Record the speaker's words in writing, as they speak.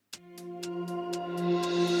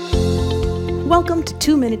Welcome to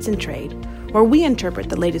 2 Minutes in Trade, where we interpret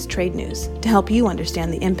the latest trade news to help you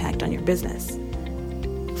understand the impact on your business.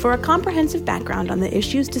 For a comprehensive background on the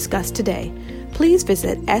issues discussed today, please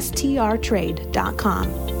visit strtrade.com.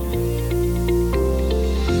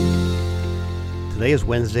 Today is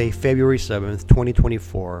Wednesday, February 7th,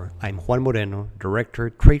 2024. I'm Juan Moreno,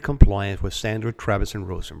 Director, Trade Compliance with Sandler, Travis &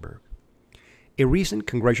 Rosenberg. A recent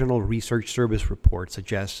Congressional Research Service report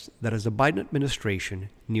suggests that as the Biden administration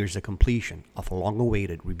nears the completion of a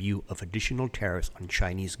long-awaited review of additional tariffs on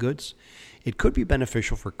Chinese goods, it could be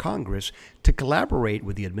beneficial for Congress to collaborate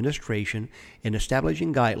with the administration in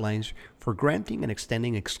establishing guidelines for granting and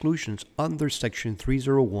extending exclusions under Section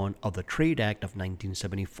 301 of the Trade Act of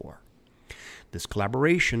 1974. This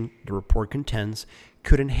collaboration, the report contends,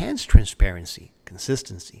 could enhance transparency,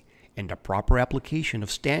 consistency, and the proper application of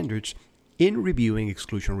standards in reviewing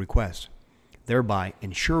exclusion requests, thereby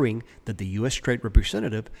ensuring that the U.S. Trade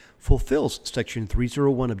Representative fulfills Section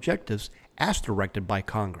 301 objectives as directed by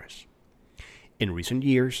Congress. In recent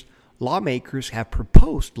years, lawmakers have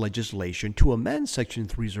proposed legislation to amend Section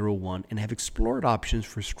 301 and have explored options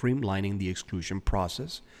for streamlining the exclusion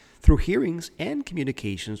process through hearings and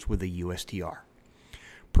communications with the USTR.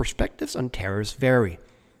 Perspectives on tariffs vary,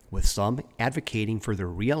 with some advocating for their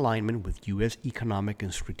realignment with U.S. economic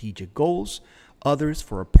and strategic goals, others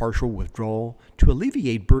for a partial withdrawal to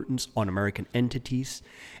alleviate burdens on American entities,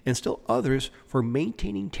 and still others for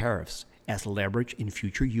maintaining tariffs as leverage in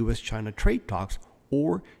future U.S.-China trade talks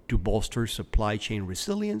or to bolster supply chain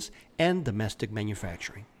resilience and domestic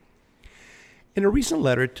manufacturing. In a recent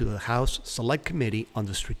letter to the House Select Committee on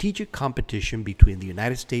the Strategic Competition between the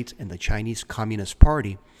United States and the Chinese Communist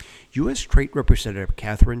Party, U.S. Trade Representative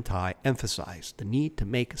Katherine Tai emphasized the need to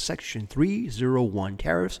make Section 301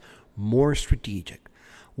 tariffs more strategic,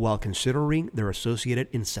 while considering their associated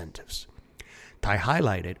incentives. Tai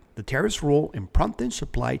highlighted the tariffs' role in prompting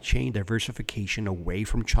supply chain diversification away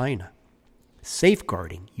from China,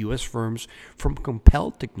 safeguarding U.S. firms from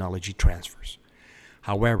compelled technology transfers.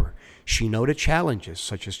 However, she noted challenges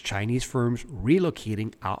such as Chinese firms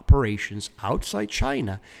relocating operations outside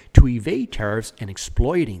China to evade tariffs and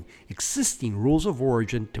exploiting existing rules of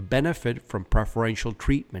origin to benefit from preferential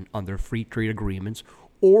treatment under free trade agreements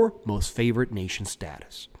or most favored nation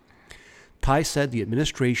status. Tai said the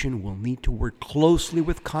administration will need to work closely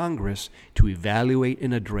with Congress to evaluate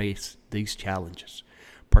and address these challenges,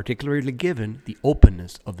 particularly given the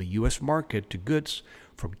openness of the U.S. market to goods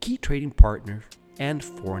from key trading partners and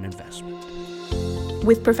foreign investment.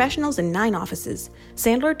 With professionals in 9 offices,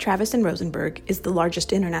 Sandler, Travis & Rosenberg is the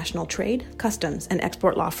largest international trade, customs, and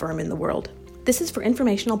export law firm in the world. This is for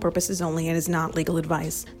informational purposes only and is not legal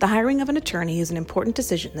advice. The hiring of an attorney is an important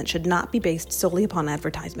decision that should not be based solely upon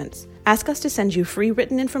advertisements. Ask us to send you free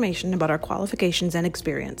written information about our qualifications and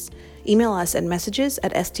experience. Email us at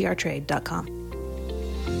messages@strtrade.com.